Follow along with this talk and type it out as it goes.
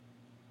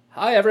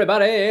Hi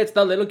everybody, it's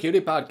the Little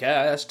Cutie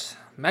Podcast.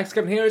 Max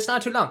Kevin here, it's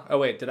not too long. Oh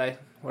wait,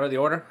 what are the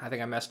order? I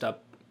think I messed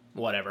up.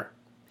 Whatever.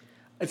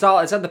 It's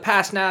in the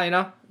past now, you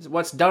know?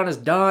 What's done is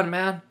done,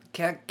 man.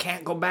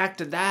 Can't go back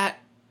to that.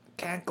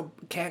 Can't go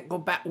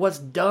back. What's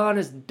done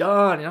is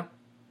done, you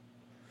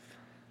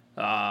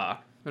know?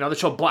 The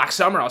show Black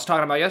Summer I was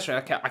talking about yesterday.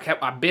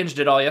 I binged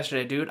it all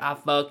yesterday, dude. I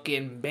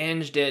fucking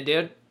binged it,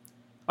 dude.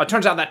 It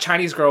turns out that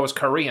Chinese girl was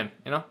Korean,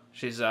 you know?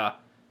 She's, I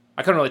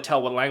couldn't really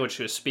tell what language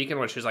she was speaking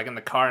when she was like in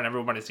the car and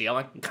everybody's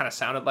yelling. It kind of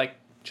sounded like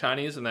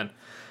Chinese, but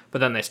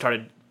then they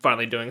started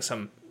finally doing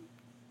some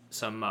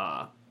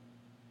slow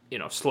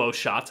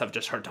shots of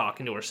just her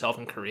talking to herself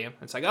in Korean.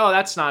 It's like, oh,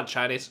 that's not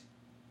Chinese.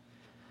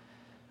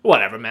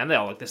 Whatever, man. They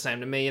all look the same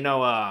to me,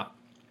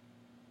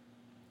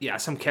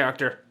 some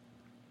character.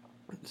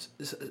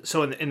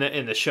 So in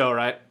the show,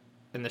 right?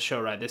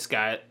 This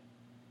guy,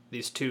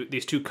 these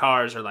two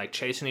cars are like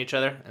chasing each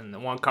other, and the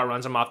one car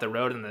runs them off the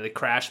road, and then they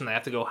crash, and they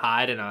have to go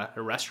hide in a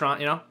restaurant,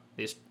 you know.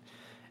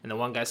 And the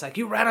one guy's like,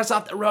 "You ran us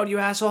off the road, you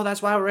asshole!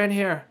 That's why we're in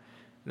here."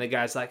 And the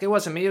guy's like, "It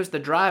wasn't me. It was the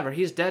driver.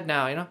 He's dead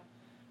now, you know."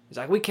 He's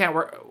like, "We can't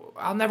work.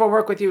 I'll never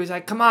work with you." He's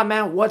like, "Come on,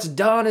 man. What's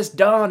done is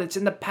done. It's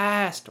in the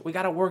past. We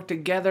got to work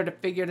together to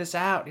figure this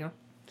out, you know."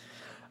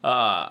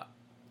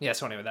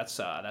 So anyway, that's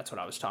what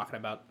I was talking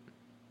about.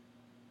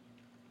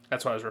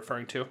 That's what I was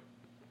referring to.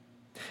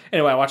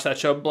 Anyway, I watched that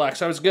show, Black.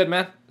 So it was good,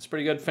 man. It's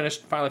pretty good.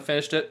 Finally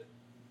finished it.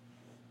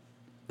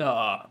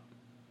 It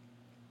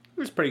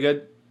was pretty good.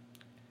 It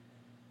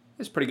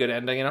was a pretty good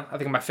ending, you know. I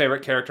think my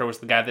favorite character was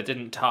the guy that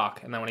didn't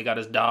talk, and then when he got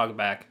his dog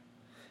back,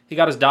 he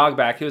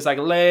was like,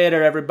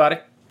 "Later, everybody."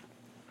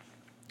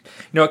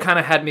 You know, it kind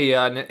of had me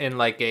in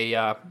like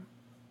a.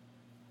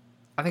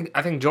 I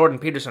think Jordan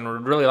Peterson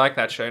would really like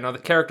that show. You know, the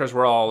characters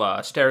were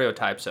all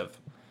stereotypes of,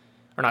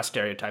 or not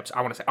stereotypes. I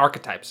want to say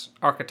archetypes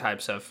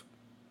of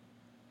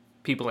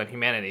people in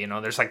humanity. You know,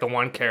 there's like the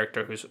one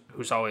character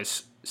who's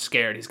always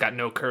scared. He's got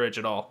no courage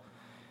at all,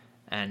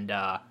 and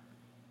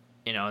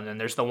and then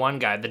there's the one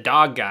guy, the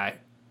dog guy.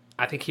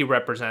 I think he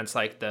represents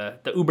like the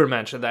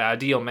Ubermensch, or the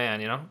ideal man.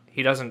 You know,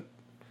 he doesn't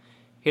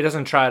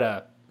try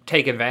to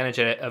take advantage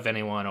of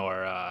anyone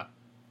or.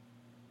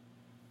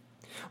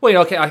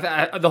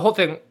 The whole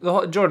thing,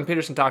 Jordan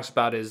Peterson talks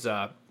about is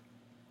that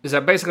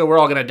basically we're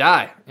all gonna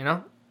die. You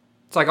know,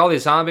 it's like all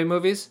these zombie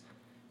movies.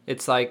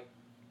 It's like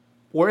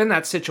we're in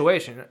that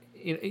situation.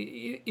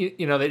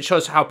 You know, it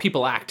shows how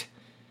people act.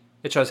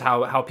 It shows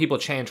how people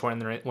change when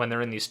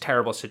they're in these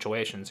terrible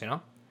situations, you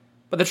know?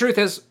 But the truth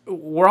is,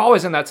 we're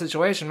always in that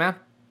situation, man.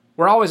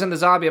 We're always in the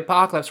zombie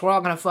apocalypse. We're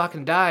all gonna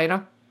fucking die, you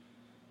know?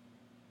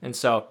 And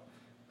so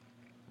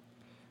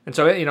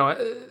you know,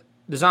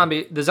 the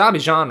zombie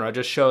genre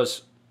just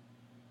shows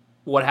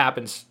what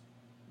happens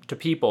to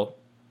people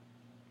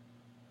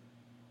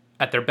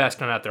at their best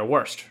and at their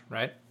worst,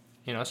 right?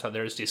 You know, so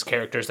there's these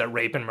characters that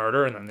rape and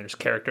murder, and then there's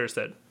characters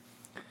that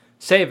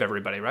save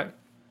everybody, right?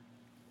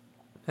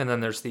 And then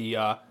there's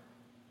there's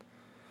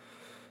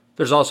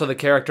also the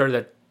character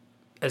that,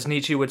 as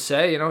Nietzsche would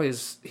say, you know,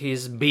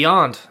 he's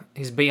beyond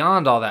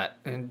all that,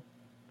 and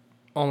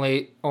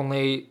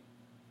only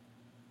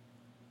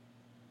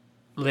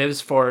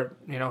lives for,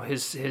 you know,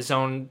 his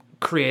own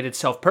created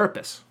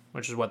self-purpose,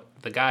 which is what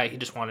the guy, he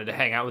just wanted to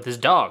hang out with his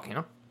dog, you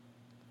know.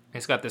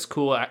 He's got this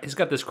cool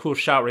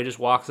shot where he just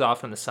walks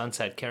off in the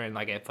sunset carrying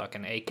like a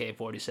fucking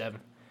AK47.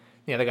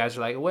 The other guys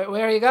are like, where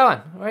are you going?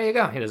 Where are you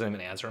going? He doesn't even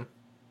answer him.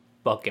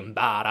 Fucking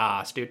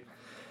badass, dude.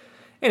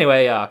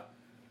 Anyway, I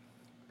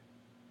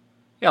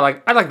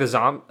like the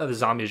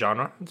zombie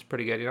genre. It's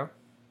pretty good, you know.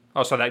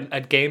 Also,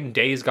 that game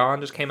Days Gone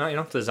just came out, you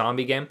know. It's a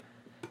zombie game,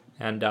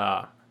 and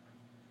I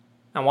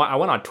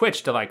went on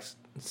Twitch to like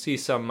see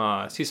some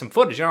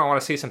footage. You know, I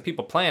want to see some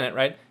people playing it,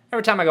 right?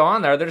 Every time I go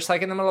on there, they're just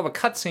like in the middle of a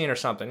cutscene or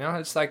something, you know?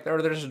 It's like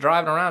they're just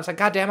driving around. It's like,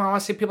 goddamn, I want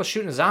to see people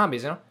shooting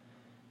zombies, you know?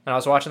 And I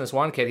was watching this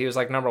one kid, he was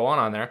like number one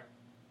on there.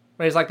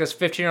 But he's like this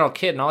 15-year-old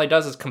kid, and all he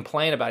does is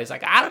complain about it. He's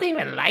like, I don't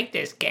even like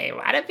this game.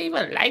 Why do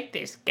people like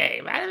this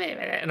game?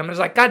 And I'm just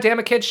like, goddamn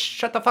it, kid,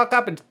 shut the fuck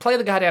up and play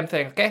the goddamn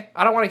thing, okay?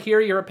 I don't want to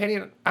hear your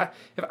opinion.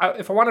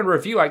 If I wanted a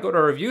review, I'd go to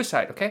a review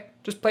site, okay?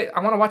 Just play.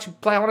 I want to watch you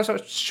play. I want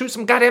to shoot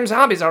some goddamn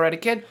zombies already,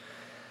 kid.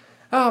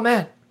 Oh,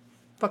 man.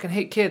 Fucking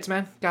hate kids,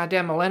 man.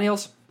 Goddamn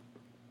millennials.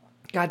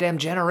 Goddamn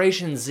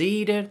Generation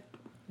Z, dude.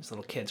 These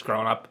little kids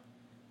growing up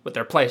with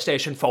their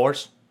PlayStation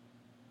 4s.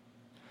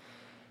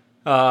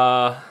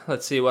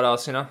 Let's see what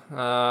else, you know.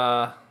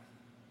 I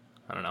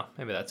don't know.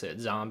 Maybe that's it.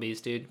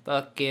 Zombies, dude.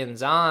 Fucking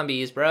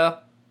zombies, bro.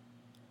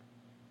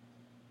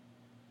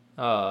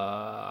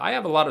 I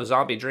have a lot of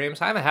zombie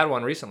dreams. I haven't had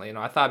one recently, you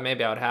know. I thought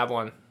maybe I would have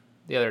one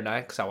the other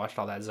night because I watched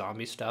all that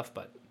zombie stuff,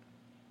 but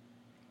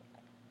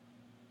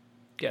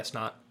guess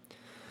not.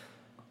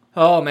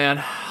 Oh, man.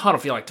 I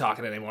don't feel like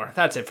talking anymore.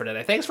 That's it for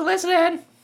today. Thanks for listening.